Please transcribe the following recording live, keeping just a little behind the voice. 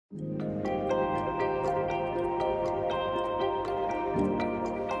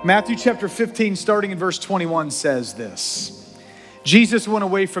Matthew chapter 15, starting in verse 21, says this. Jesus went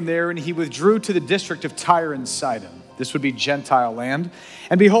away from there and he withdrew to the district of Tyre and Sidon. This would be Gentile land.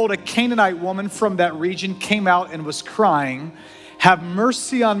 And behold, a Canaanite woman from that region came out and was crying, "Have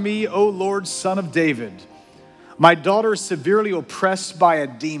mercy on me, O Lord, Son of David. My daughter is severely oppressed by a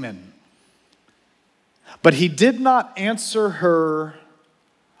demon." But he did not answer her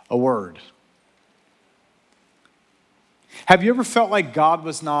a word. Have you ever felt like God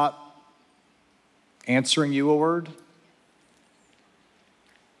was not answering you a word?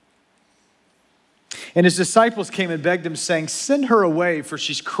 And his disciples came and begged him, saying, "Send her away, for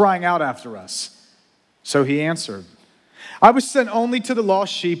she's crying out after us." So he answered, "I was sent only to the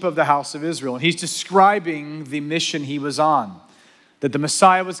lost sheep of the house of Israel." And he's describing the mission he was on, that the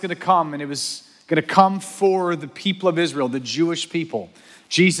Messiah was going to come, and it was going to come for the people of Israel, the Jewish people.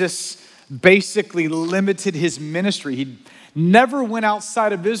 Jesus basically limited his ministry. He never went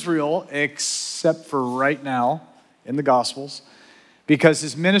outside of Israel except for right now in the Gospels, because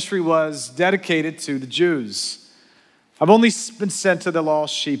his ministry was dedicated to the Jews. "I've only been sent to the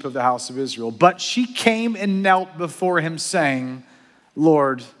lost sheep of the house of Israel." But she came and knelt before him, saying,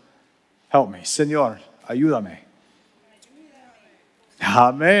 "Lord, help me." Señor, ayúdame.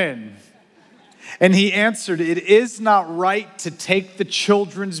 Amen. And he answered, "It is not right to take the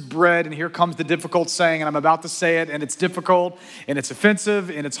children's bread." And here comes the difficult saying, and I'm about to say it, and it's difficult, and it's offensive,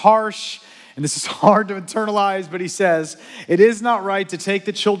 and it's harsh, and this is hard to internalize, but he says, "It is not right to take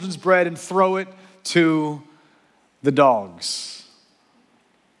the children's bread and throw it to the dogs."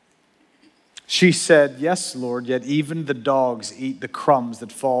 She said, "Yes, Lord, yet even the dogs eat the crumbs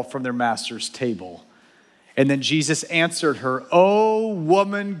that fall from their master's table." And then Jesus answered her, "O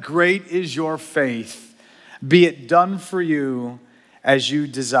woman, great is your faith. Be it done for you as you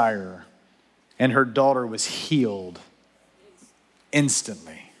desire." And her daughter was healed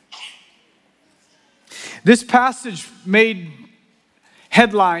instantly. This passage made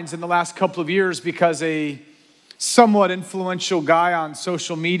headlines in the last couple of years because a somewhat influential guy on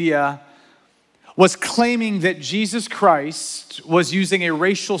social media was claiming that Jesus Christ was using a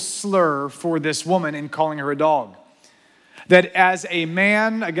racial slur for this woman in calling her a dog. That as a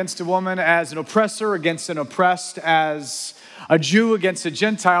man against a woman, as an oppressor against an oppressed, as a Jew against a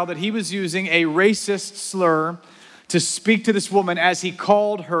Gentile, that he was using a racist slur to speak to this woman as he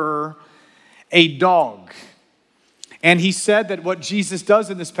called her a dog. And he said that what Jesus does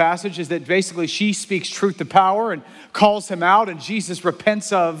in this passage is that basically she speaks truth to power and calls him out, and Jesus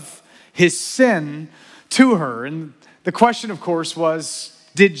repents of his sin to her. And the question, of course, was,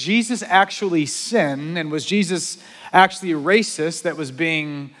 did Jesus actually sin? And was Jesus actually a racist that was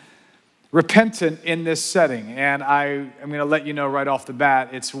being repentant in this setting? And I'm going to let you know right off the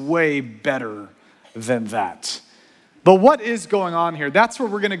bat, it's way better than that. But what is going on here? That's where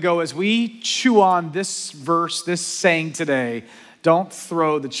we're going to go as we chew on this verse, this saying today. Don't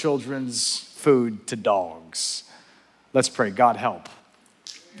throw the children's food to dogs. Let's pray. God help.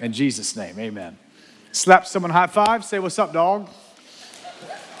 In Jesus' name, amen. Slap someone high five. Say, "What's up, dog?"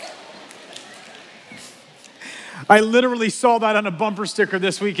 I literally saw that on a bumper sticker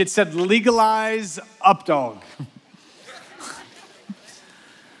this week. It said, "Legalize up dog."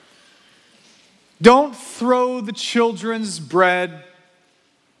 Don't throw the children's bread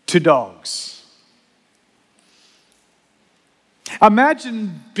to dogs.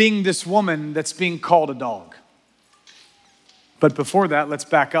 Imagine being this woman that's being called a dog. But before that, let's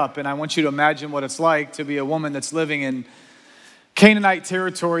back up, and I want you to imagine what it's like to be a woman that's living in Canaanite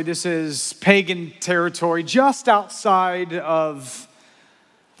territory. This is pagan territory just outside of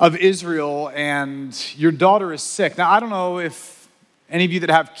Israel, and your daughter is sick. Now, I don't know if any of you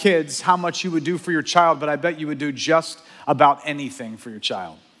that have kids, how much you would do for your child, but I bet you would do just about anything for your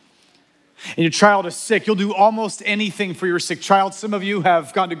child. And your child is sick, you'll do almost anything for your sick child. Some of you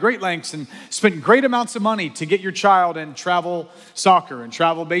have gone to great lengths and spent great amounts of money to get your child in travel soccer and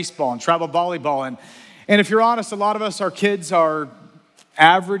travel baseball and travel volleyball. And if you're honest, a lot of us, our kids are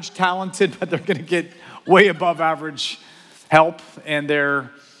average talented, but they're going to get way above average help and their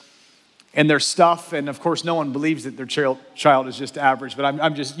stuff. And of course, no one believes that their child is just average, but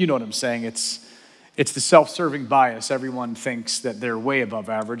I'm just, you know what I'm saying. It's the self-serving bias. Everyone thinks that they're way above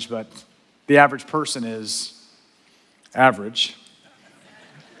average, but the average person is average,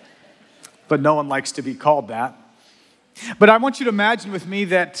 but no one likes to be called that. But I want you to imagine with me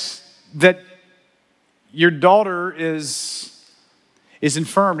that your daughter is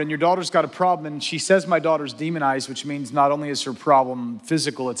infirmed, and your daughter's got a problem, and she says my daughter's demonized, which means not only is her problem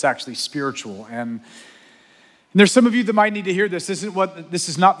physical, it's actually spiritual. And And there's some of you that might need to hear this. This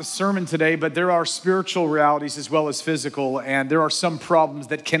is not the sermon today, but there are spiritual realities as well as physical, and there are some problems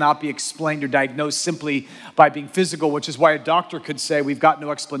that cannot be explained or diagnosed simply by being physical, which is why a doctor could say we've got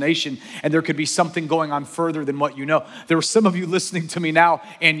no explanation, and there could be something going on further than what you know. There are some of you listening to me now,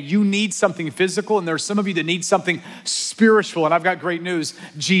 and you need something physical, and there are some of you that need something spiritual, and I've got great news.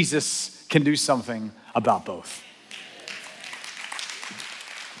 Jesus can do something about both.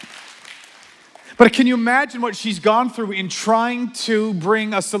 But can you imagine what she's gone through in trying to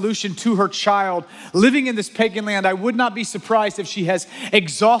bring a solution to her child living in this pagan land? I would not be surprised if she has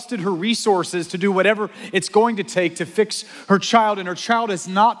exhausted her resources to do whatever it's going to take to fix her child, and her child has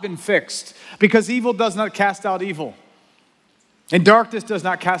not been fixed because evil does not cast out evil, and darkness does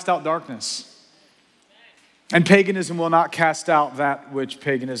not cast out darkness, and paganism will not cast out that which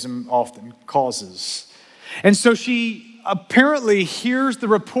paganism often causes. And so she apparently hears the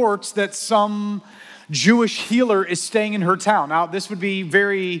reports that some Jewish healer is staying in her town. Now, this would be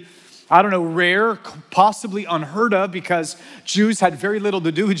very, rare, possibly unheard of, because Jews had very little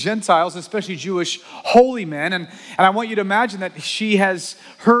to do with Gentiles, especially Jewish holy men. And I want you to imagine that she has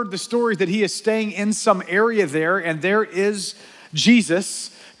heard the stories that he is staying in some area there, and there is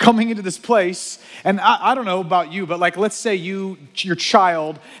Jesus coming into this place. And I don't know about you, but let's say your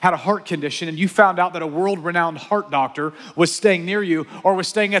child had a heart condition and you found out that a world-renowned heart doctor was staying near you, or was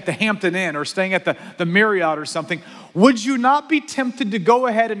staying at the Hampton Inn, or staying at the Marriott or something. Would you not be tempted to go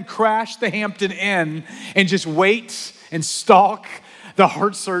ahead and crash the Hampton Inn and just wait and stalk the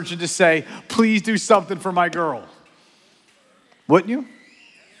heart surgeon to say, please do something for my girl? Wouldn't you?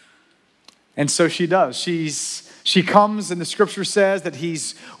 And so she does. She comes, and the scripture says that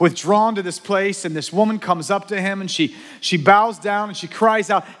he's withdrawn to this place, and this woman comes up to him, and she bows down and she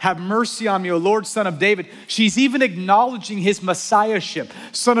cries out, have mercy on me, O Lord, Son of David. She's even acknowledging his messiahship.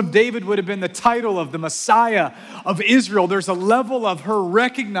 Son of David would have been the title of the Messiah of Israel. There's a level of her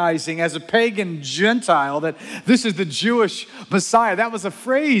recognizing as a pagan Gentile that this is the Jewish Messiah. That was a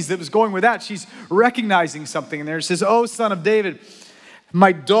phrase that was going with that. She's recognizing something in there. It says, oh, Son of David,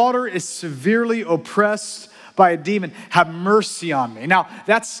 my daughter is severely oppressed by a demon. Have mercy on me. Now,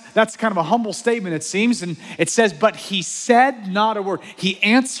 that's kind of a humble statement, it seems. And it says, but he said not a word. He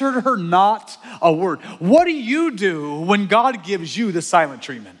answered her not a word. What do you do when God gives you the silent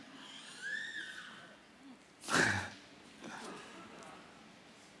treatment?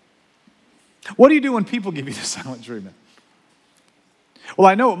 What do you do when people give you the silent treatment? Well,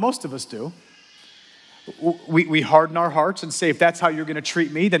 I know what most of us do. We harden our hearts and say, if that's how you're going to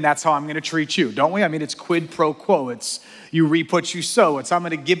treat me, then that's how I'm going to treat you, don't we? I mean, it's quid pro quo. It's you reap what you sow. It's I'm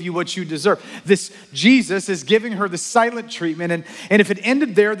going to give you what you deserve. This Jesus is giving her the silent treatment. And if it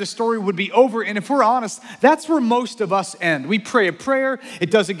ended there, the story would be over. And if we're honest, that's where most of us end. We pray a prayer.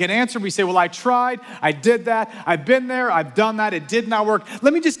 It doesn't get answered. We say, well, I tried. I did that. I've been there. I've done that. It did not work.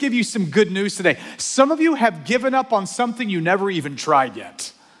 Let me just give you some good news today. Some of you have given up on something you never even tried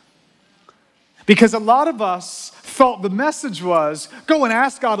yet. Because a lot of us thought the message was, go and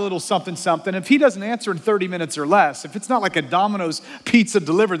ask God a little something, something. If he doesn't answer in 30 minutes or less, if it's not like a Domino's pizza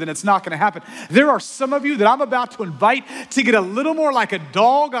delivered, then it's not going to happen. There are some of you that I'm about to invite to get a little more like a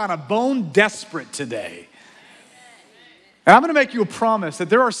dog on a bone desperate today. And I'm going to make you a promise that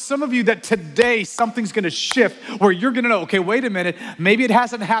there are some of you that today something's going to shift where you're going to know, okay, wait a minute, maybe it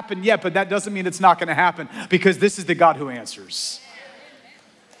hasn't happened yet, but that doesn't mean it's not going to happen, because this is the God who answers.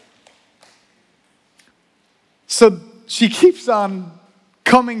 So she keeps on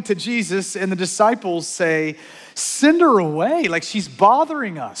coming to Jesus, and the disciples say, send her away, like she's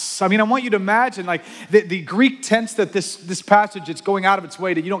bothering us. I mean, I want you to imagine, like the Greek tense that this passage, it's going out of its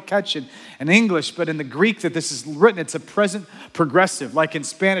way, that you don't catch it in English, but in the Greek that this is written, it's a present progressive. Like in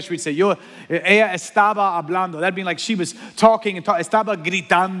Spanish, we'd say, ella estaba hablando. That'd mean like she was talking and estaba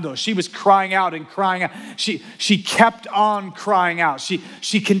gritando. She was crying out and crying out. She kept on crying out.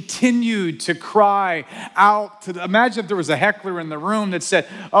 She continued to cry out. Imagine if there was a heckler in the room that said,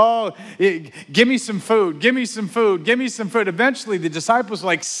 oh, give me some food, give me some food, give me some food. Eventually, the disciples were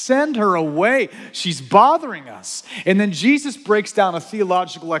like, send her away. She's bothering us. And then Jesus breaks down a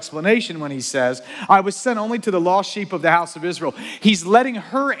theological explanation when he says, I was sent only to the lost sheep of the house of Israel. He's letting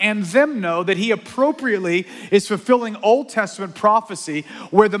her and them know that he appropriately is fulfilling Old Testament prophecy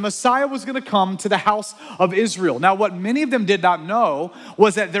where the Messiah was going to come to the house of Israel. Now, what many of them did not know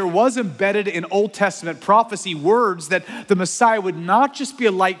was that there was embedded in Old Testament prophecy words that the Messiah would not just be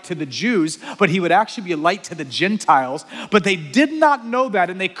a light to the Jews, but he would actually be a light to the Gentiles. But they did not know that,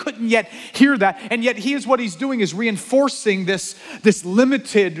 and they couldn't yet hear that. And yet what he's doing is reinforcing this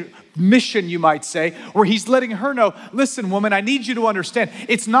limited mission, you might say, where he's letting her know, listen, woman, I need you to understand,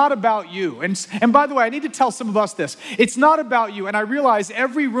 it's not about you. And by the way, I need to tell some of us this. It's not about you. And I realize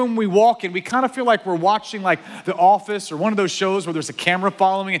every room we walk in, we kind of feel like we're watching like The Office or one of those shows where there's a camera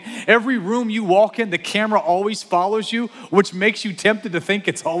following it. Every room you walk in, the camera always follows you, which makes you tempted to think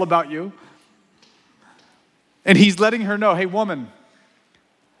it's all about you. And he's letting her know, hey, woman,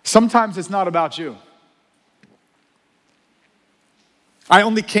 sometimes it's not about you. I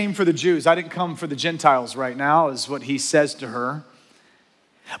only came for the Jews. I didn't come for the Gentiles right now, is what he says to her.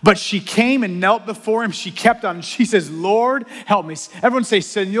 But she came and knelt before him. She kept on. She says, Lord, help me. Everyone say,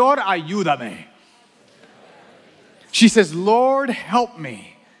 Señor, ayúdame. She says, Lord, help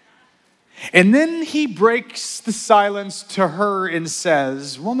me. And then he breaks the silence to her and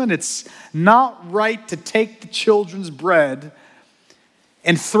says, woman, it's not right to take the children's bread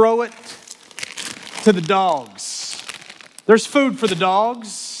and throw it to the dogs. There's food for the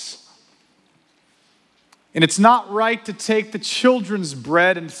dogs. And it's not right to take the children's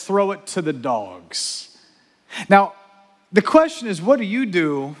bread and throw it to the dogs. Now, the question is, what do you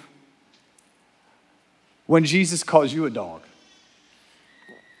do when Jesus calls you a dog?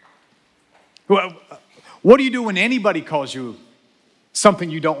 What do you do when anybody calls you something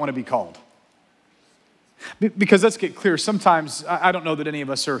you don't want to be called? Because let's get clear, sometimes I don't know that any of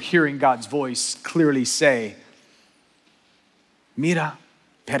us are hearing God's voice clearly say, mira,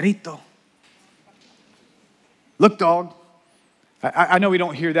 perrito. Look, dog. I know we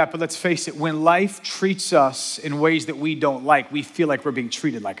don't hear that, but let's face it, when life treats us in ways that we don't like, we feel like we're being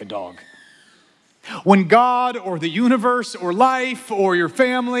treated like a dog. When God or the universe or life or your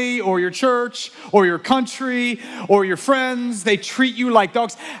family or your church or your country or your friends, they treat you like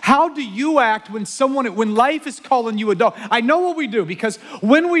dogs. How do you act when life is calling you a dog? I know what we do, because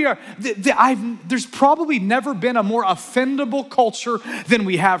when we are, there's probably never been a more offendable culture than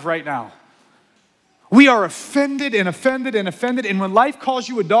we have right now. We are offended and offended and offended, and when life calls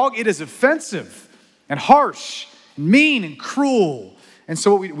you a dog, it is offensive and harsh and mean and cruel. And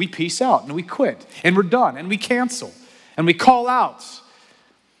so we peace out and we quit and we're done and we cancel and we call out.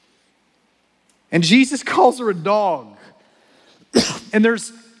 And Jesus calls her a dog. And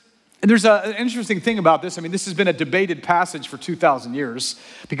there's an interesting thing about this. I mean, this has been a debated passage for 2,000 years,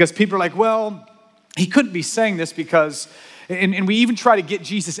 because people are like, well, he couldn't be saying this because, and we even try to get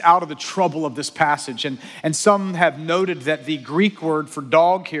Jesus out of the trouble of this passage. And some have noted that the Greek word for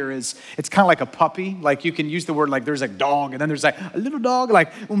dog here it's kind of like a puppy. Like you can use the word like there's a dog, and then there's like a little dog,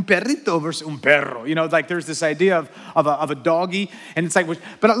 like un perrito versus un perro. You know, like there's this idea of a doggy. And it's like,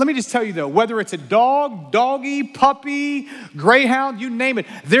 but let me just tell you though, whether it's a dog, doggy, puppy, greyhound, you name it,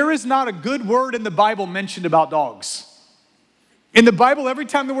 there is not a good word in the Bible mentioned about dogs. In the Bible, every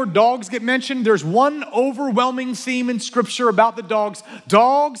time the word dogs get mentioned, there's one overwhelming theme in Scripture about the dogs.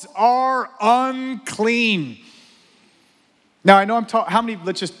 Dogs are unclean. Now, I know how many,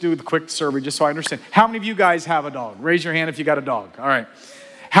 let's just do the quick survey just so I understand. How many of you guys have a dog? Raise your hand if you got a dog. All right.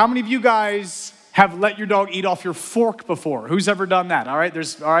 How many of you guys have let your dog eat off your fork before? Who's ever done that? All right,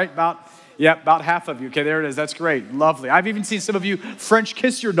 about half of you. Okay, there it is. That's great. Lovely. I've even seen some of you French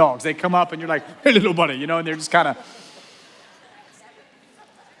kiss your dogs. They come up and you're like, hey, little buddy, you know, and they're just kind of...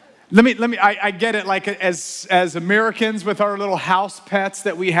 I get it, like as Americans with our little house pets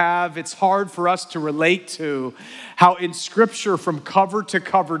that we have, it's hard for us to relate to how in Scripture from cover to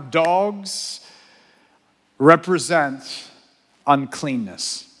cover dogs represent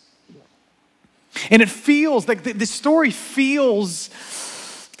uncleanness. And it feels like the story feels,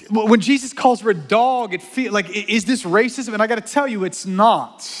 when Jesus calls her a dog, it feels like, is this racism? And I got to tell you, it's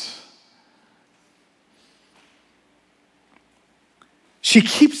not. She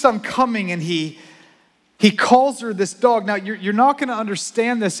keeps on coming, and he calls her this dog. Now, you're not going to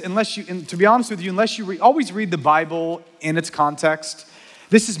understand this unless you, and to be honest with you, unless you always read the Bible in its context.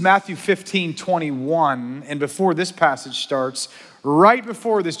 This is Matthew 15:21, and before this passage starts, right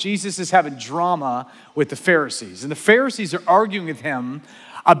before this, Jesus is having drama with the Pharisees. And the Pharisees are arguing with him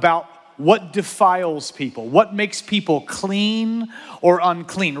about what defiles people, what makes people clean or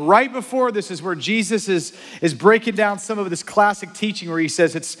unclean. Right before this is where Jesus is breaking down some of this classic teaching where he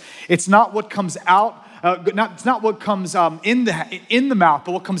says it's not what comes out, it's not what comes in the mouth,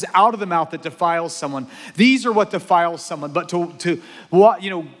 but what comes out of the mouth that defiles someone. These are what defiles someone. But to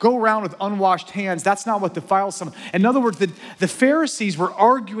go around with unwashed hands, that's not what defiles someone. In other words, the Pharisees were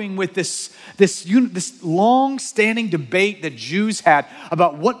arguing with this long-standing debate that Jews had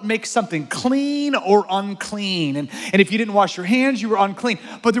about what makes something clean or unclean. And if you didn't wash your hands, you were unclean.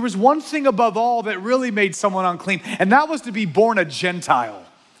 But there was one thing above all that really made someone unclean, and that was to be born a Gentile.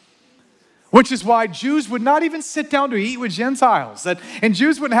 Which is why Jews would not even sit down to eat with Gentiles. And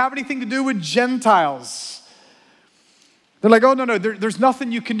Jews wouldn't have anything to do with Gentiles. They're like, oh, no, there's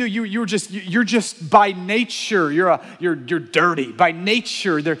nothing you can do. You're just by nature, you're dirty. By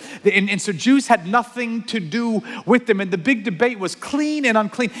nature. And so Jews had nothing to do with them. And the big debate was clean and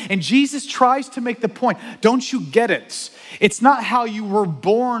unclean. And Jesus tries to make the point, don't you get it? It's not how you were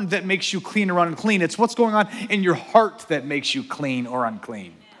born that makes you clean or unclean. It's what's going on in your heart that makes you clean or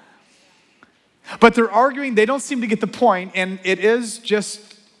unclean. But they're arguing, they don't seem to get the point, and it is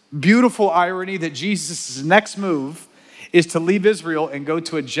just beautiful irony that Jesus' next move is to leave Israel and go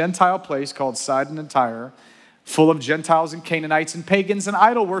to a Gentile place called Sidon and Tyre, full of Gentiles and Canaanites and pagans and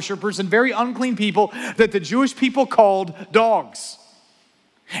idol worshipers and very unclean people that the Jewish people called dogs.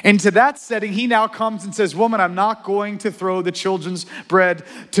 And to that setting, he now comes and says, woman, I'm not going to throw the children's bread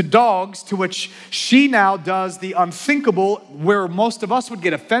to dogs, to which she now does the unthinkable, where most of us would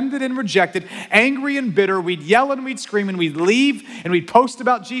get offended and rejected, angry and bitter. We'd yell and we'd scream and we'd leave and we'd post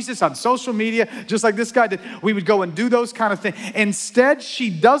about Jesus on social media, just like this guy did. We would go and do those kind of things. Instead, she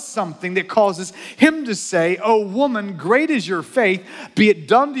does something that causes him to say, oh, woman, great is your faith. Be it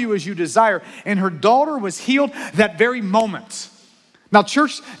done to you as you desire. And her daughter was healed that very moment. Now,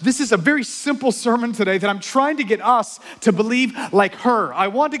 church, this is a very simple sermon today that I'm trying to get us to believe like her. I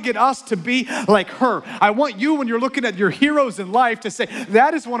want to get us to be like her. I want you, when you're looking at your heroes in life, to say,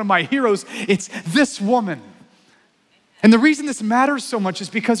 that is one of my heroes. It's this woman. And the reason this matters so much is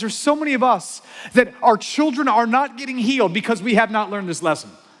because there's so many of us that our children are not getting healed because we have not learned this lesson.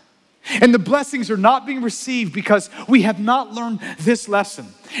 And the blessings are not being received because we have not learned this lesson.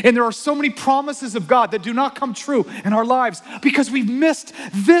 And there are so many promises of God that do not come true in our lives because we've missed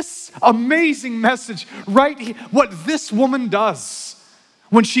this amazing message right here. What this woman does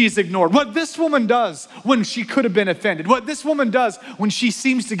when she is ignored. What this woman does when she could have been offended. What this woman does when she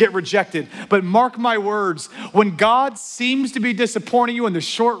seems to get rejected. But mark my words, when God seems to be disappointing you in the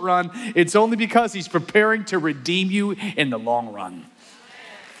short run, it's only because he's preparing to redeem you in the long run.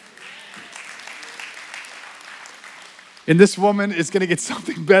 And this woman is going to get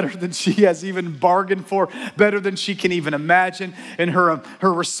something better than she has even bargained for, better than she can even imagine. And her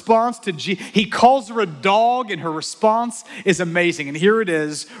response to he calls her a dog, and her response is amazing. And here it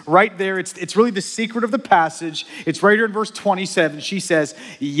is, right there. It's really the secret of the passage. It's right here in verse 27. She says,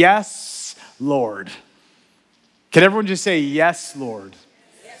 yes, Lord. Can everyone just say, yes, Lord?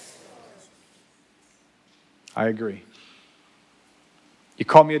 Yes, Lord. I agree. You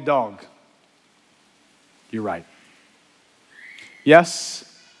call me a dog. You're right. Yes,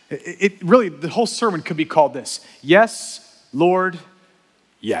 it really, the whole sermon could be called this. Yes, Lord,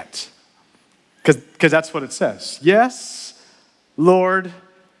 yet. Because that's what it says. Yes, Lord,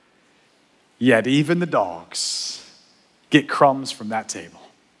 yet even the dogs get crumbs from that table.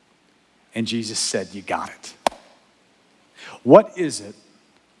 And Jesus said, you got it. What is it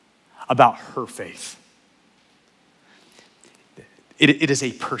about her faith? It is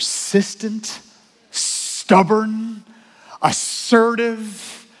a persistent, stubborn,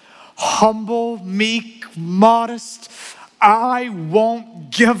 assertive, humble, meek, modest, I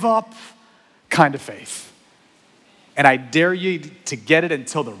won't give up kind of faith. And I dare you to get it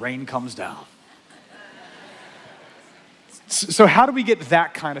until the rain comes down. So how do we get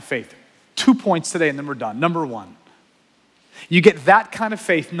that kind of faith? 2 points today and then we're done. Number one, you get that kind of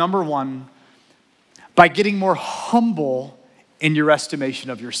faith, number one, by getting more humble in your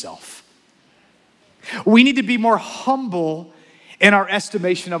estimation of yourself. We need to be more humble in our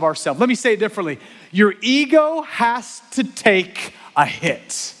estimation of ourselves. Let me say it differently. Your ego has to take a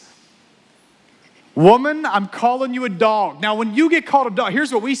hit. Woman, I'm calling you a dog. Now, when you get called a dog,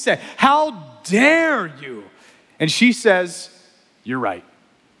 here's what we say. How dare you? And she says, you're right.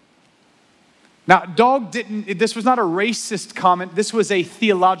 Now, this was not a racist comment. This was a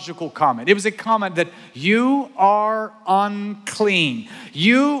theological comment. It was a comment that you are unclean.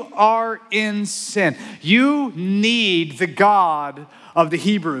 You are in sin. You need the God of the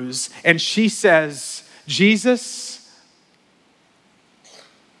Hebrews. And she says, Jesus,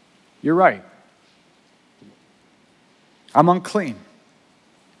 you're right. I'm unclean.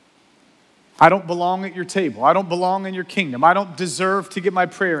 I don't belong at your table. I don't belong in your kingdom. I don't deserve to get my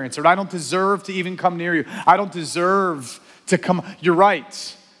prayer answered. I don't deserve to even come near you. I don't deserve to come. You're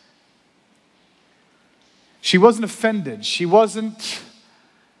right. She wasn't offended. She wasn't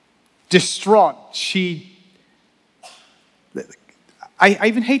distraught. I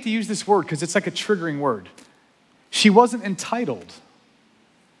even hate to use this word because it's like a triggering word. She wasn't entitled.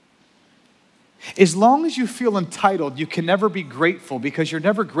 As long as you feel entitled, you can never be grateful because you're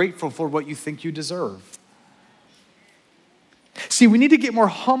never grateful for what you think you deserve. See, we need to get more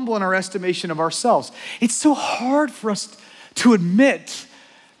humble in our estimation of ourselves. It's so hard for us to admit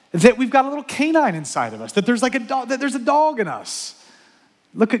that we've got a little canine inside of us, that there's like a dog, that there's a dog in us.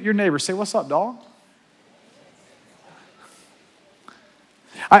 Look at your neighbor, say, "What's up, dog?"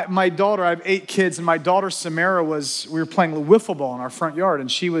 My daughter, I have 8 kids, and my daughter Samara we were playing wiffle ball in our front yard,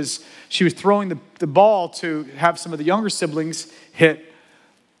 and she was throwing the ball to have some of the younger siblings hit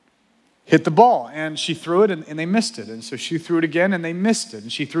the ball, and she threw it and they missed it. And so she threw it again and they missed it.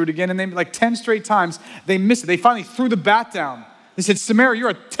 And she threw it again and they, like 10 straight times, they missed it. They finally threw the bat down. They said, "Samara,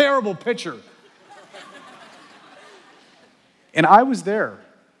 you're a terrible pitcher." And I was there,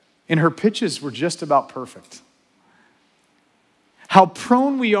 and her pitches were just about perfect. How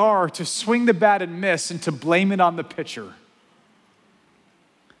prone we are to swing the bat and miss and to blame it on the pitcher.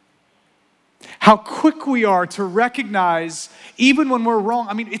 How quick we are to recognize, even when we're wrong.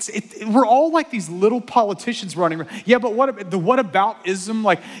 I mean, we're all like these little politicians running around. Yeah, but the whataboutism?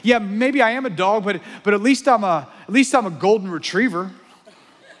 Like, yeah, maybe I am a dog, but at least I'm a golden retriever.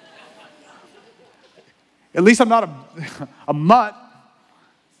 At least I'm not a mutt.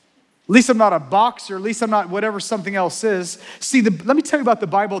 At least I'm not a boxer. At least I'm not whatever something else is. See, let me tell you about the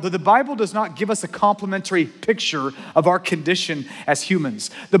Bible. The Bible does not give us a complimentary picture of our condition as humans.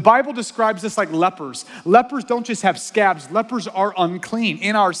 The Bible describes us like lepers. Lepers don't just have scabs. Lepers are unclean.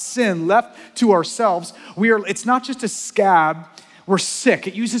 In our sin, left to ourselves, it's not just a scab. We're sick.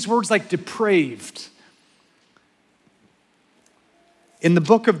 It uses words like depraved. In the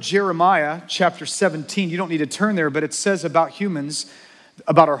book of Jeremiah, chapter 17, you don't need to turn there, but it says about humans,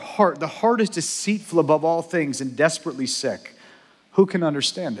 about our heart. The heart is deceitful above all things and desperately sick. Who can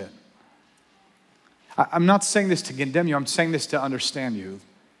understand it? I'm not saying this to condemn you. I'm saying this to understand you.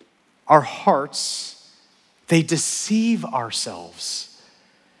 Our hearts, they deceive ourselves.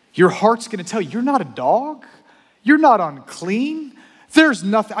 Your heart's going to tell you, you're not a dog. You're not unclean. There's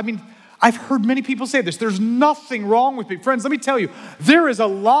nothing. I mean, I've heard many people say this. There's nothing wrong with me. Friends, let me tell you, there is a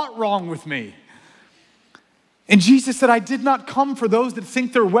lot wrong with me. And Jesus said, "I did not come for those that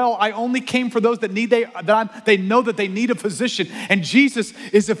think they're well. I only came for those that they know that they need a physician." And Jesus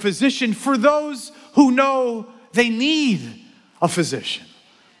is a physician for those who know they need a physician.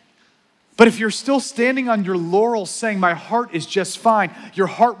 But if you're still standing on your laurels saying, "My heart is just fine," your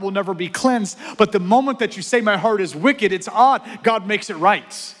heart will never be cleansed. But the moment that you say, "My heart is wicked," it's odd. God makes it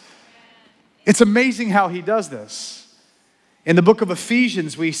right. It's amazing how he does this. In the book of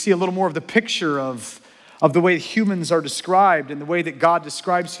Ephesians, we see a little more of the picture of the way humans are described and the way that God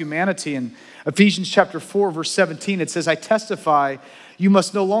describes humanity. In Ephesians chapter 4, verse 17, it says, "I testify, you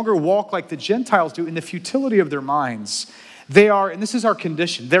must no longer walk like the Gentiles do in the futility of their minds. They are," and this is our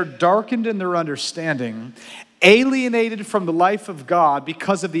condition, "they're darkened in their understanding, alienated from the life of God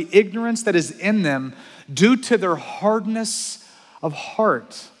because of the ignorance that is in them due to their hardness of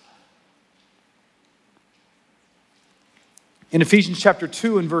heart." In Ephesians chapter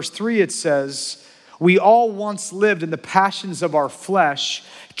 2 and verse 3, it says, "We all once lived in the passions of our flesh,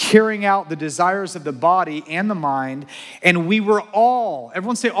 carrying out the desires of the body and the mind, and we were all,"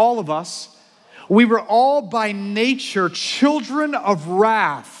 everyone say all of us, "we were all by nature children of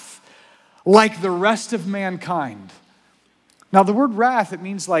wrath, like the rest of mankind." Now the word wrath, it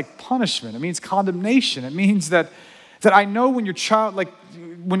means like punishment. It means condemnation. It means that I know when your child, like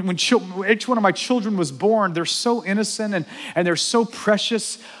when each one of my children was born, they're so innocent and they're so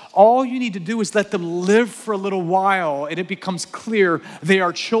precious. All you need to do is let them live for a little while, and it becomes clear they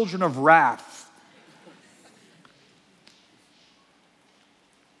are children of wrath.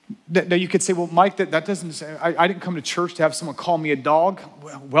 Now you could say, "Well, Mike, that doesn't say, I didn't come to church to have someone call me a dog."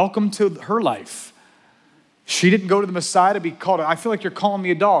 Well, welcome to her life. She didn't go to the Messiah to be called, "I feel like you're calling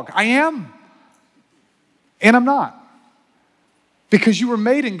me a dog." I am, and I'm not. Because you were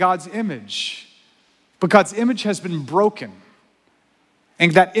made in God's image. But God's image has been broken.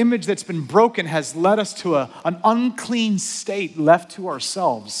 And that image that's been broken has led us to an unclean state left to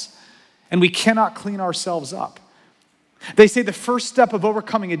ourselves. And we cannot clean ourselves up. They say the first step of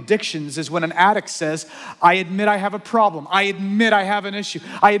overcoming addictions is when an addict says, "I admit I have a problem. I admit I have an issue.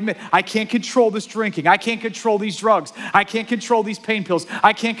 I admit I can't control this drinking. I can't control these drugs. I can't control these pain pills.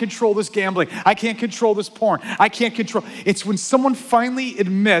 I can't control this gambling. I can't control this porn. I can't control." It's when someone finally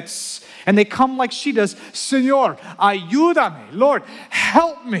admits, and they come like she does, "Señor, ayúdame. Lord,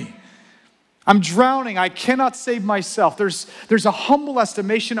 help me. I'm drowning. I cannot save myself." There's a humble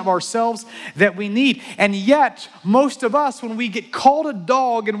estimation of ourselves that we need. And yet, most of us, when we get called a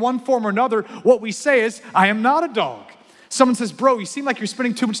dog in one form or another, what we say is, "I am not a dog." Someone says, "Bro, you seem like you're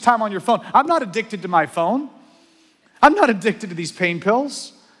spending too much time on your phone." I'm not addicted to my phone. I'm not addicted to these pain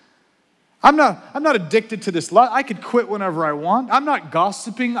pills. I'm not addicted to this lust. I could quit whenever I want. I'm not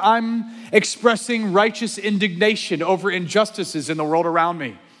gossiping. I'm expressing righteous indignation over injustices in the world around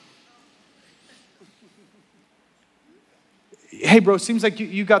me. Hey, bro, seems like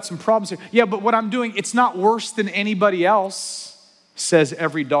you got some problems here. Yeah, but what I'm doing, it's not worse than anybody else, says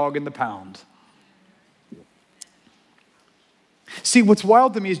every dog in the pound. See, what's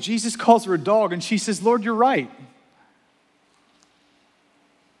wild to me is Jesus calls her a dog, and she says, Lord, you're right.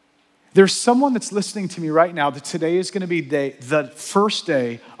 There's someone that's listening to me right now that today is going to be the first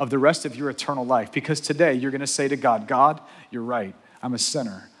day of the rest of your eternal life, because today you're going to say to God, God, you're right. I'm a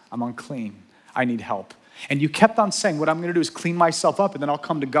sinner. I'm unclean. I need help. And you kept on saying, what I'm going to do is clean myself up, and then I'll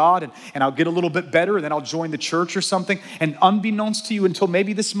come to God, and I'll get a little bit better, and then I'll join the church or something. And unbeknownst to you, until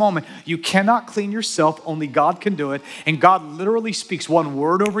maybe this moment, you cannot clean yourself. Only God can do it. And God literally speaks one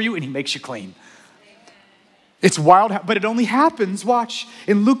word over you, and he makes you clean. It's wild, but it only happens, watch,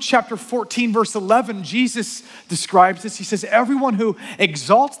 in Luke chapter 14, verse 11, Jesus describes this. He says, everyone who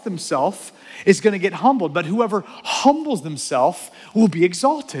exalts themselves is going to get humbled, but whoever humbles themselves will be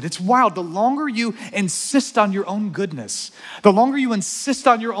exalted. It's wild. The longer you insist on your own goodness, the longer you insist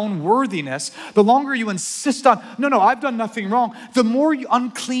on your own worthiness, the longer you insist on, no, I've done nothing wrong, the more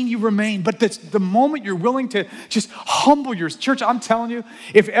unclean you remain. But the moment you're willing to just humble your church, I'm telling you,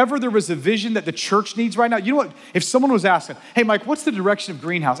 if ever there was a vision that the church needs right now, you know what? If someone was asking, hey, Mike, what's the direction of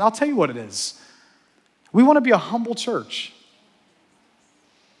Greenhouse? I'll tell you what it is. We want to be a humble church.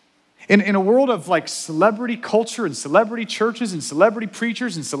 In a world of like celebrity culture and celebrity churches and celebrity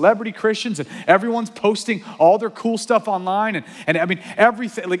preachers and celebrity Christians, and everyone's posting all their cool stuff online, and I mean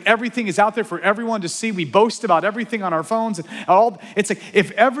everything is out there for everyone to see. We boast about everything on our phones and all. It's like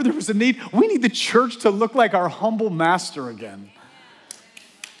if ever there was a need, we need the church to look like our humble master again.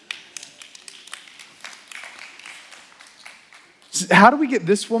 How do we get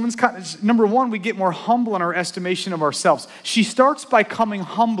this woman's number one, we get more humble in our estimation of ourselves. She starts by coming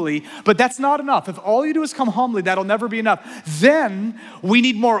humbly, but that's not enough. If all you do is come humbly, that'll never be enough. Then we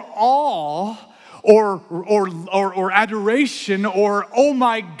need more awe or adoration or, oh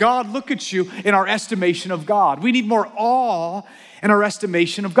my God, look at you, in our estimation of God. We need more awe in our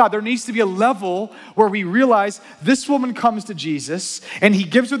estimation of God. There needs to be a level where we realize this woman comes to Jesus and he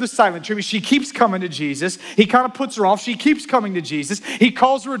gives her the silent treatment. She keeps coming to Jesus. He kind of puts her off. She keeps coming to Jesus. He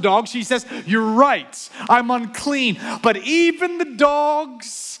calls her a dog. She says, you're right, I'm unclean. But even the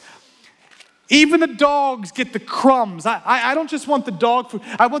dogs get the crumbs. I don't just want the dog food.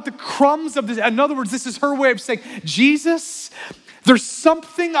 I want the crumbs of this. In other words, this is her way of saying, Jesus, there's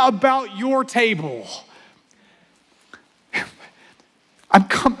something about your table.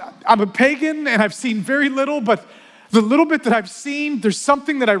 I'm a pagan and I've seen very little, but the little bit that I've seen, there's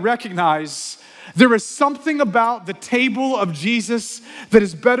something that I recognize. There is something about the table of Jesus that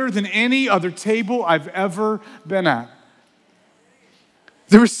is better than any other table I've ever been at.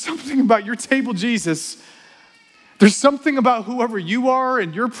 There is something about your table, Jesus. There's something about whoever you are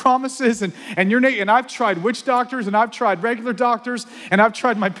and your promises and your name. And I've tried witch doctors and I've tried regular doctors and I've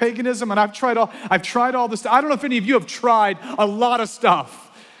tried my paganism and I've tried all this stuff. I don't know if any of you have tried a lot of stuff.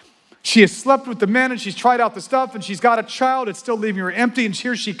 She has slept with the men and she's tried out the stuff and she's got a child. It's still leaving her empty. And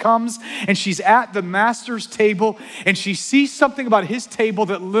here she comes and she's at the master's table and she sees something about his table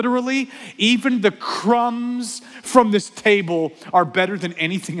that literally even the crumbs from this table are better than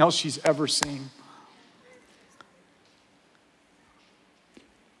anything else she's ever seen.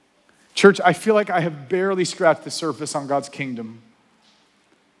 Church, I feel like I have barely scratched the surface on God's kingdom.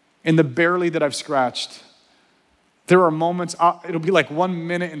 In the barely that I've scratched, there are moments, it'll be like 1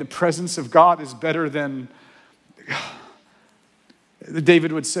 minute in the presence of God is better than,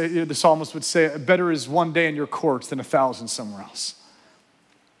 David would say, the psalmist would say, better is 1 day in your courts than 1,000 somewhere else.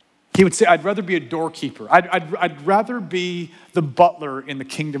 He would say, I'd rather be a doorkeeper. I'd rather be the butler in the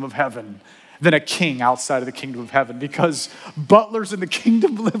kingdom of heaven than a king outside of the kingdom of heaven, because butlers in the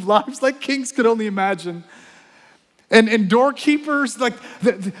kingdom live lives like kings could only imagine. And doorkeepers, like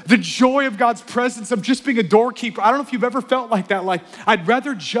the joy of God's presence of just being a doorkeeper. I don't know if you've ever felt like that. Like I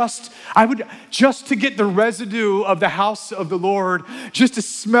would just to get the residue of the house of the Lord, just to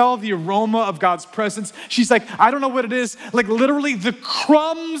smell the aroma of God's presence. She's like, I don't know what it is. Like literally the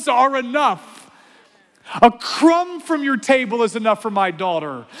crumbs are enough. A crumb from your table is enough for my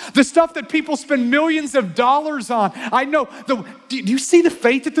daughter. The stuff that people spend millions of dollars on. I know. Do you see the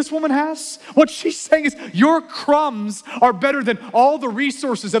faith that this woman has? What she's saying is, your crumbs are better than all the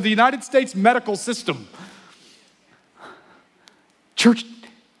resources of the United States medical system. Church,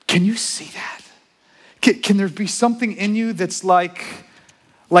 can you see that? Can there be something in you that's like,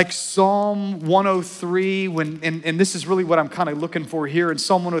 Like Psalm 103, and this is really what I'm kind of looking for here. In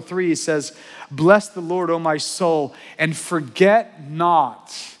Psalm 103, it says, bless the Lord, O my soul, and forget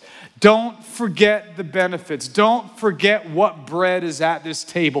not. Don't forget the benefits. Don't forget what bread is at this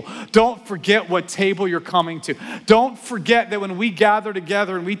table. Don't forget what table you're coming to. Don't forget that when we gather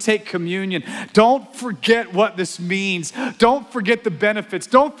together and we take communion, don't forget what this means. Don't forget the benefits.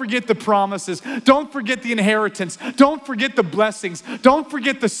 Don't forget the promises. Don't forget the inheritance. Don't forget the blessings. Don't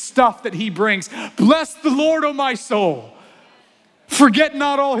forget the stuff that he brings. Bless the Lord, O my soul. Forget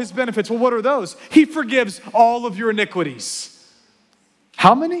not all his benefits. Well, what are those? He forgives all of your iniquities.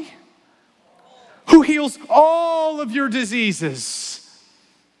 How many? Who heals all of your diseases,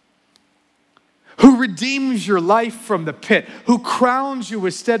 who redeems your life from the pit, who crowns you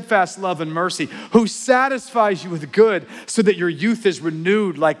with steadfast love and mercy, who satisfies you with good so that your youth is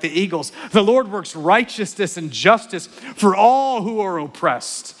renewed like the eagles. The Lord works righteousness and justice for all who are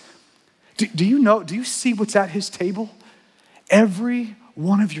oppressed. Do you see what's at his table? Every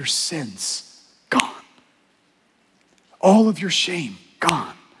one of your sins, gone. All of your shame,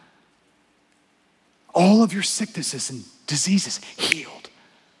 gone. All of your sicknesses and diseases healed.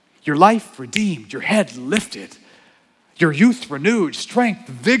 Your life redeemed, your head lifted, your youth renewed, strength,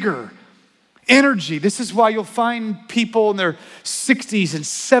 vigor, energy. This is why you'll find people in their 60s and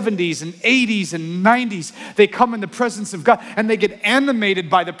 70s and 80s and 90s. They come in the presence of God and they get animated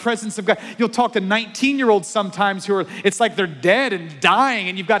by the presence of God. You'll talk to 19-year-olds sometimes who are, it's like they're dead and dying,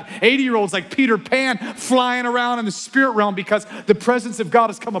 and you've got 80-year-olds like Peter Pan flying around in the spirit realm because the presence of God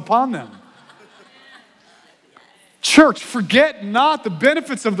has come upon them. Church, forget not the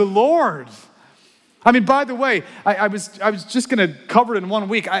benefits of the Lord. I mean, by the way, I was just going to cover it in 1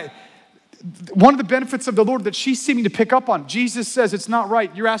 week. One of the benefits of the Lord that she's seeming to pick up on, Jesus says it's not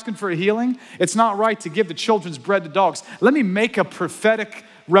right. You're asking for a healing. It's not right to give the children's bread to dogs. Let me make a prophetic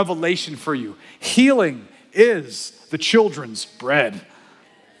revelation for you. Healing is the children's bread.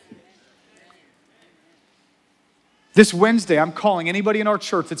 This Wednesday, I'm calling anybody in our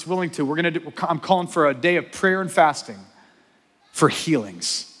church that's willing to. I'm calling for a day of prayer and fasting for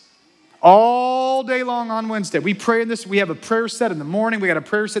healings. All day long on Wednesday. We pray in this. We have a prayer set in the morning. We got a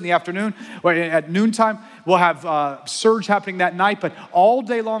prayer set in the afternoon. At noontime, we'll have surge happening that night. But all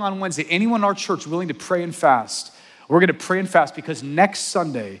day long on Wednesday, anyone in our church willing to pray and fast, we're going to pray and fast because next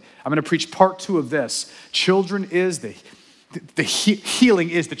Sunday, I'm going to preach part 2 of this. Children is the healing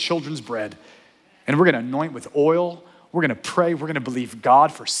is the children's bread. And we're going to anoint with oil. We're going to pray. We're going to believe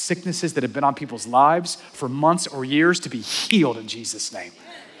God for sicknesses that have been on people's lives for months or years to be healed in Jesus' name.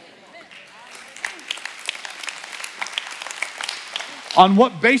 On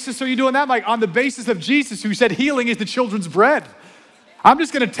what basis are you doing that, Mike? On the basis of Jesus, who said healing is the children's bread. I'm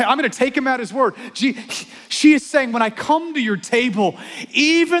going to take him at his word. She is saying, when I come to your table,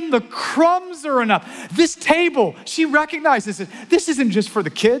 even the crumbs are enough. This table, she recognizes it. This isn't just for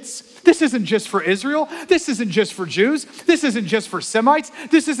the kids. This isn't just for Israel. This isn't just for Jews. This isn't just for Semites.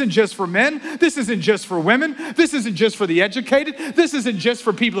 This isn't just for men. This isn't just for women. This isn't just for the educated. This isn't just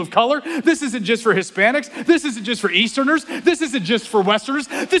for people of color. This isn't just for Hispanics. This isn't just for Easterners. This isn't just for Westerners.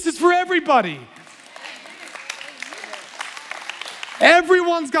 This is for everybody.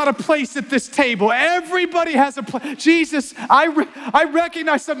 Everyone's got a place at this table. Everybody has a place. Jesus, I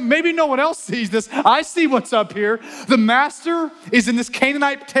recognize something. Maybe no one else sees this. I see what's up here. The master is in this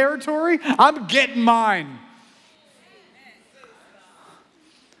Canaanite territory. I'm getting mine.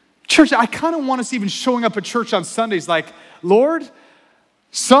 Church, I kind of want us even showing up at church on Sundays like, Lord,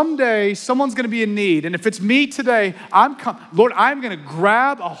 someday someone's going to be in need. And if it's me today, Lord, I'm going to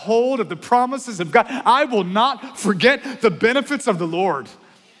grab a hold of the promises of God. I will not forget the benefits of the Lord.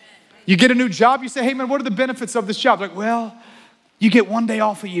 You get a new job, you say, hey man, what are the benefits of this job? Like, well, you get 1 day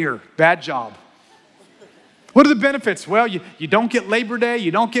off a year. Bad job. What are the benefits? Well, you don't get Labor Day,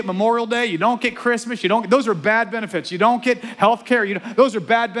 you don't get Memorial Day, you don't get Christmas, those are bad benefits. You don't get health care, those are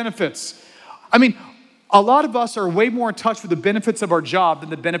bad benefits. I mean, a lot of us are way more in touch with the benefits of our job than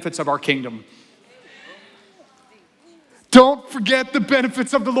the benefits of our kingdom. Don't forget the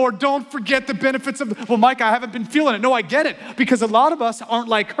benefits of the Lord. Don't forget the benefits of well, Mike, I haven't been feeling it. No, I get it. Because a lot of us aren't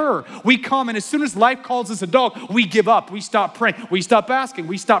like her. We come, and as soon as life calls us a dog, we give up. We stop praying. We stop asking.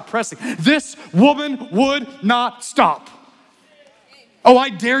 We stop pressing. This woman would not stop. Oh, I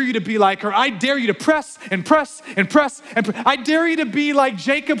dare you to be like her. I dare you to press and press and press and press. I dare you to be like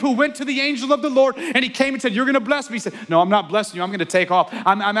Jacob, who went to the angel of the Lord and he came and said, you're going to bless me. He said, no, I'm not blessing you. I'm going to take off.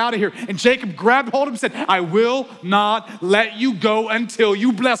 I'm out of here. And Jacob grabbed hold of him and said, I will not let you go until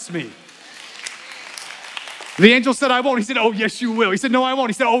you bless me. The angel said, I won't. He said, oh, yes, you will. He said, no, I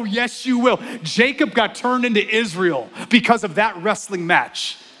won't. He said, oh, yes, you will. Jacob got turned into Israel because of that wrestling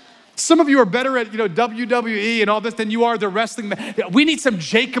match. Some of you are better at, WWE and all this than you are the wrestling match. We need some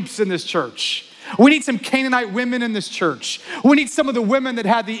Jacobs in this church. We need some Canaanite women in this church. We need some of the women that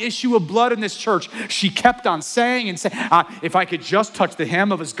had the issue of blood in this church. She kept on saying and saying, if I could just touch the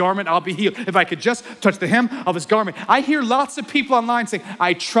hem of his garment, I'll be healed. If I could just touch the hem of his garment. I hear lots of people online saying,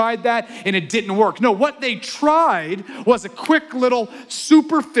 I tried that and it didn't work. No, what they tried was a quick little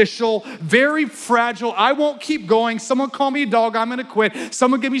superficial, very fragile, I won't keep going. Someone call me a dog, I'm gonna quit.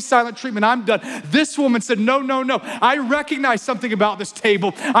 Someone give me silent treatment, I'm done. This woman said, no. I recognize something about this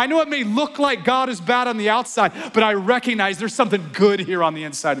table. I know it may look like God is bad on the outside, but I recognize there's something good here on the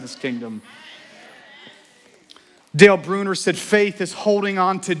inside of this kingdom. Dale Bruner said, faith is holding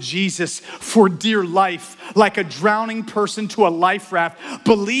on to Jesus for dear life, like a drowning person to a life raft,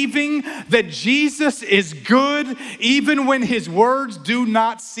 believing that Jesus is good even when his words do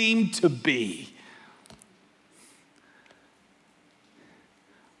not seem to be.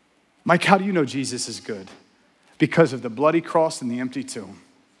 Mike, how do you know Jesus is good? Because of the bloody cross and the empty tomb.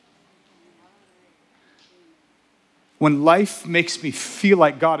 When life makes me feel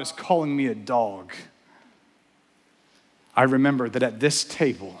like God is calling me a dog, I remember that at this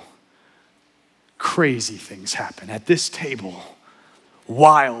table, crazy things happen. At this table,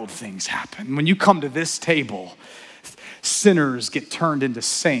 wild things happen. When you come to this table, sinners get turned into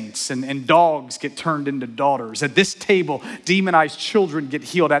saints and dogs get turned into daughters. At this table, demonized children get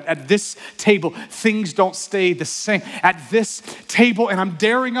healed. At this table, things don't stay the same. At this table, and I'm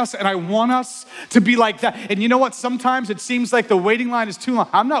daring us and I want us to be like that. And you know what? Sometimes it seems like the waiting line is too long.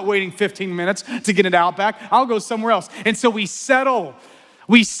 I'm not waiting 15 minutes to get into Outback. I'll go somewhere else. And so we settle.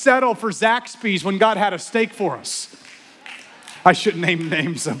 We settle for Zaxby's when God had a steak for us. I shouldn't name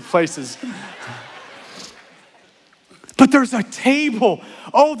names of places. But there's a table.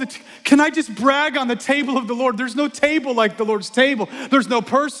 Can I just brag on the table of the Lord? There's no table like the Lord's table. There's no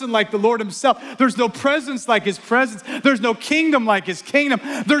person like the Lord himself. There's no presence like his presence. There's no kingdom like his kingdom.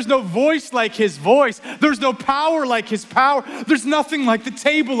 There's no voice like his voice. There's no power like his power. There's nothing like the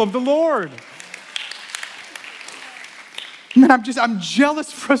table of the Lord. Man, I'm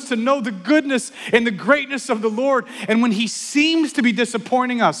jealous for us to know the goodness and the greatness of the Lord. And when he seems to be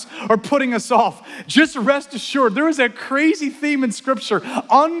disappointing us or putting us off, just rest assured, there is a crazy theme in Scripture.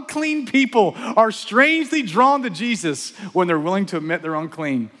 Unclean people are strangely drawn to Jesus when they're willing to admit they're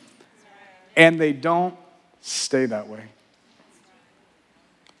unclean. And they don't stay that way.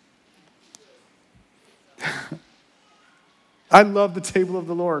 I love the table of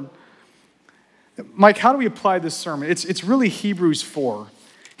the Lord. Mike, how do we apply this sermon? It's really Hebrews 4.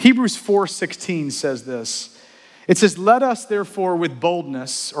 Hebrews 4:16 says this. It says, let us therefore with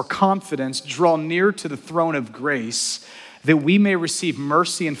boldness or confidence draw near to the throne of grace that we may receive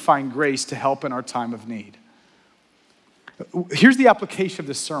mercy and find grace to help in our time of need. Here's the application of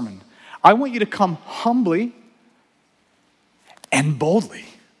this sermon. I want you to come humbly and boldly.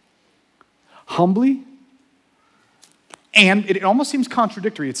 Humbly, and it almost seems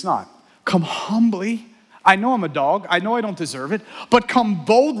contradictory. It's not. Come humbly. I know I'm a dog. I know I don't deserve it. But come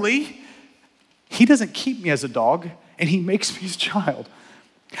boldly. He doesn't keep me as a dog, and he makes me his child.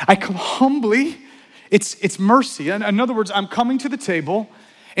 I come humbly. It's mercy. In other words, I'm coming to the table,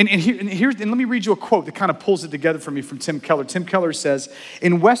 and let me read you a quote that kind of pulls it together for me from Tim Keller. Tim Keller says,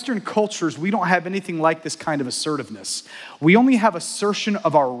 in Western cultures, we don't have anything like this kind of assertiveness. We only have assertion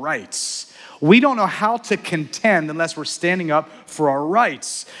of our rights. We don't know how to contend unless we're standing up for our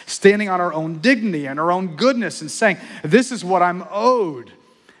rights, standing on our own dignity and our own goodness and saying, this is what I'm owed.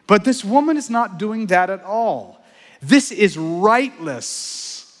 But this woman is not doing that at all. This is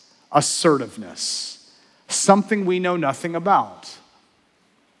rightless assertiveness, something we know nothing about.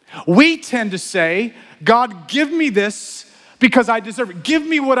 We tend to say, God, give me this because I deserve it. Give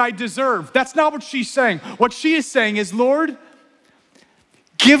me what I deserve. That's not what she's saying. What she is saying is, Lord,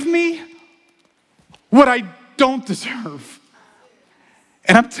 give me what I don't deserve.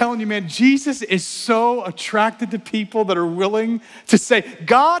 And I'm telling you, man, Jesus is so attracted to people that are willing to say,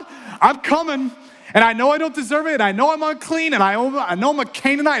 God, I'm coming, and I know I don't deserve it, and I know I'm unclean, and I know I'm a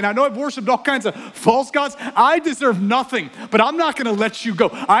Canaanite, and I know I've worshiped all kinds of false gods. I deserve nothing, but I'm not gonna let you go.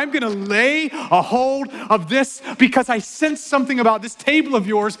 I'm gonna lay a hold of this because I sense something about this table of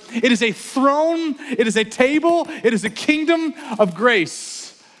yours. It is a throne, it is a table, it is a kingdom of grace.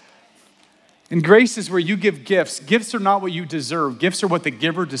 And grace is where you give gifts. Gifts are not what you deserve. Gifts are what the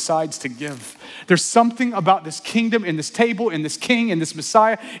giver decides to give. There's something about this kingdom, in this table, in this king, in this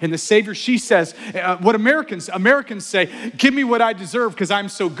Messiah, in the Savior. She says, what Americans say, give me what I deserve because I'm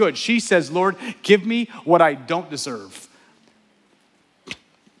so good. She says, Lord, give me what I don't deserve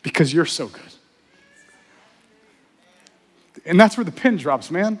because you're so good. And that's where the pin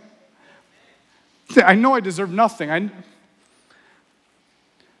drops, man. I know I deserve nothing.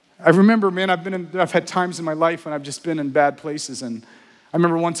 I remember, man, I've had times in my life when I've just been in bad places. And I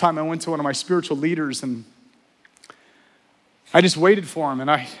remember one time I went to one of my spiritual leaders and I just waited for him.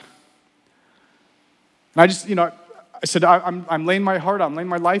 And I just, I said, I'm laying my heart out, I'm laying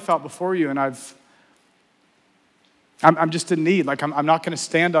my life out before you. And I'm just in need. Like, I'm not going to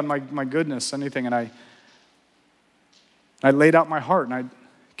stand on my goodness, anything. And I laid out my heart and I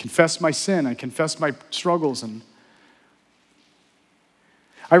confessed my sin. I confessed my struggles. And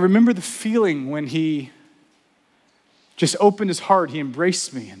I remember the feeling when he just opened his heart, he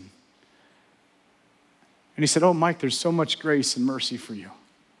embraced me, and he said, oh, Mike, there's so much grace and mercy for you.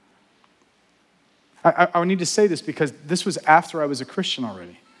 I need to say this because this was after I was a Christian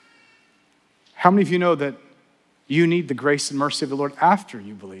already. How many of you know that you need the grace and mercy of the Lord after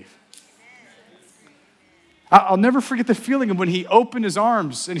you believe? I'll never forget the feeling of when he opened his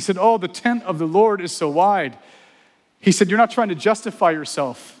arms and he said, oh, the tent of the Lord is so wide. He said, you're not trying to justify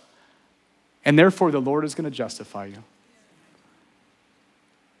yourself, and therefore the Lord is going to justify you.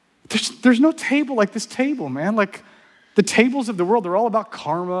 There's no table like this table, man. Like the tables of the world, they're all about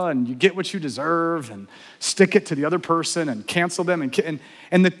karma, and you get what you deserve, and stick it to the other person, and cancel them.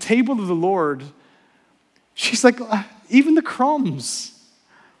 And the table of the Lord, she's like, even the crumbs.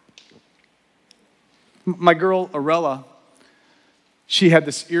 My girl, Arella, she had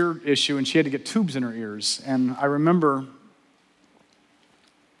this ear issue and she had to get tubes in her ears. And I remember,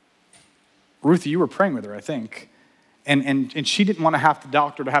 Ruthie, you were praying with her, I think. And she didn't want to have the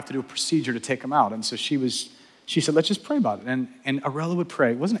doctor to have to do a procedure to take them out. And so she said, let's just pray about it. And Arella would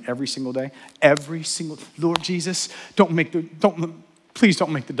pray. It wasn't every single day. Every single, Lord Jesus, please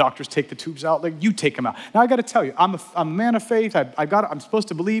don't make the doctors take the tubes out. Like, you take them out. Now, I got to tell you, I'm a man of faith. I'm supposed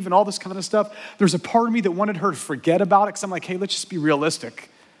to believe in all this kind of stuff. There's a part of me that wanted her to forget about it because I'm like, hey, let's just be realistic.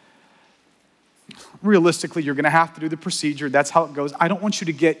 Realistically, you're going to have to do the procedure. That's how it goes. I don't want you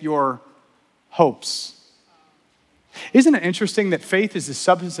to get your hopes. Isn't it interesting that faith is the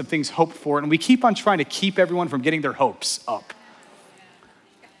substance of things hoped for, and we keep on trying to keep everyone from getting their hopes up?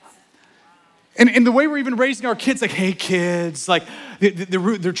 And the way we're even raising our kids, like, hey, kids, like,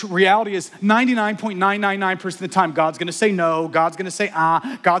 the reality is 99.999% of the time, God's going to say no, God's going to say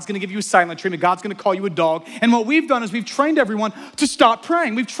God's going to give you a silent treatment, God's going to call you a dog. And what we've done is we've trained everyone to stop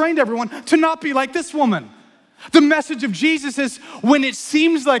praying. We've trained everyone to not be like this woman. The message of Jesus is, when it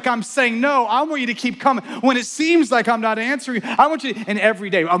seems like I'm saying no, I want you to keep coming. When it seems like I'm not answering, I want you to, and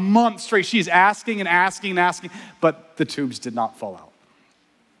every day, a month straight, she is asking and asking and asking, but the tubes did not fall out.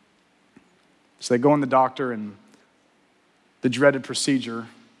 So they go in the doctor and the dreaded procedure.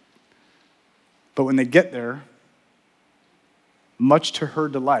 But when they get there, much to her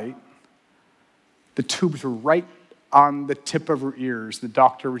delight, the tubes were right on the tip of her ears. The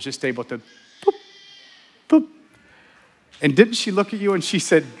doctor was just able to boop, boop. And didn't she look at you and she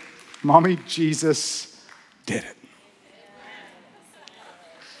said, Mommy, Jesus did it.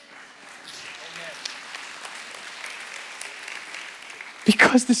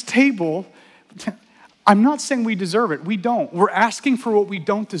 Because this table, I'm not saying we deserve it. We don't. We're asking for what we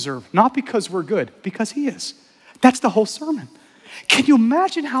don't deserve. Not because we're good, because he is. That's the whole sermon. Can you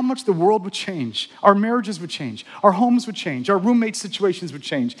imagine how much the world would change? Our marriages would change. Our homes would change. Our roommate situations would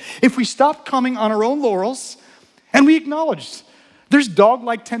change. If we stopped coming on our own laurels and we acknowledged there's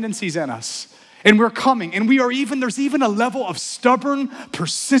dog-like tendencies in us. And we're coming, and there's even a level of stubborn,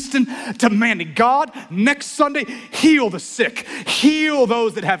 persistent, demanding. God, next Sunday, heal the sick. Heal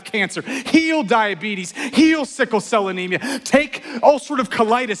those that have cancer. Heal diabetes. Heal sickle cell anemia. Take all sort of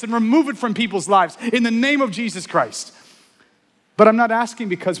colitis and remove it from people's lives in the name of Jesus Christ. But I'm not asking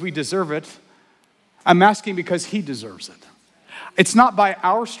because we deserve it. I'm asking because he deserves it. It's not by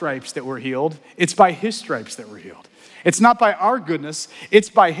our stripes that we're healed. It's by his stripes that we're healed. It's not by our goodness, it's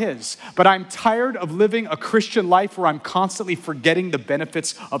by his. But I'm tired of living a Christian life where I'm constantly forgetting the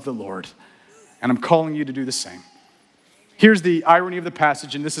benefits of the Lord. And I'm calling you to do the same. Here's the irony of the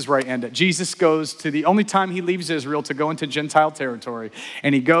passage, and this is where I end it. Jesus goes to the only time he leaves Israel to go into Gentile territory.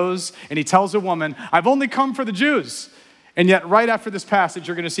 And he goes and he tells a woman, I've only come for the Jews. And yet right after this passage,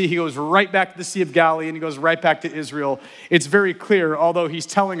 you're going to see he goes right back to the Sea of Galilee and he goes right back to Israel. It's very clear, although he's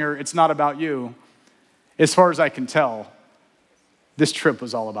telling her it's not about you. As far as I can tell, this trip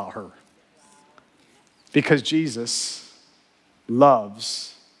was all about her. Because Jesus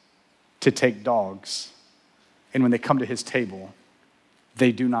loves to take dogs, and when they come to his table,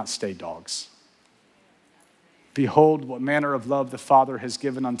 they do not stay dogs. Behold, what manner of love the Father has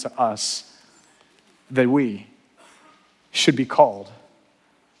given unto us, that we should be called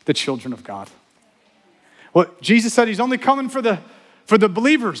the children of God. Well, Jesus said he's only coming for the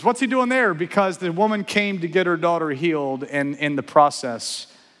believers. What's he doing there? Because the woman came to get her daughter healed, and in the process,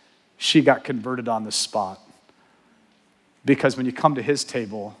 she got converted on the spot. Because when you come to his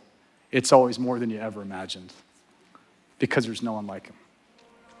table, it's always more than you ever imagined. Because there's no one like him.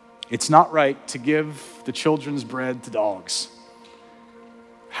 It's not right to give the children's bread to dogs.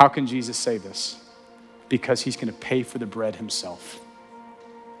 How can Jesus say this? Because he's going to pay for the bread himself.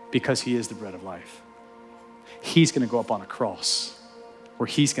 Because he is the bread of life. He's going to go up on a cross where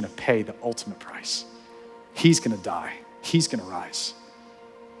he's going to pay the ultimate price. He's going to die. He's going to rise.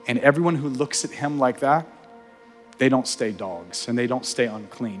 And everyone who looks at him like that, they don't stay dogs, and they don't stay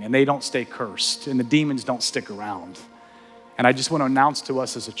unclean, and they don't stay cursed, and the demons don't stick around. And I just want to announce to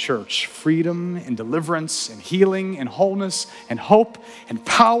us as a church, freedom and deliverance and healing and wholeness and hope and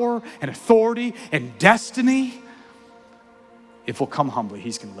power and authority and destiny. If we'll come humbly,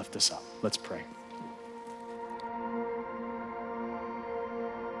 he's going to lift us up. Let's pray.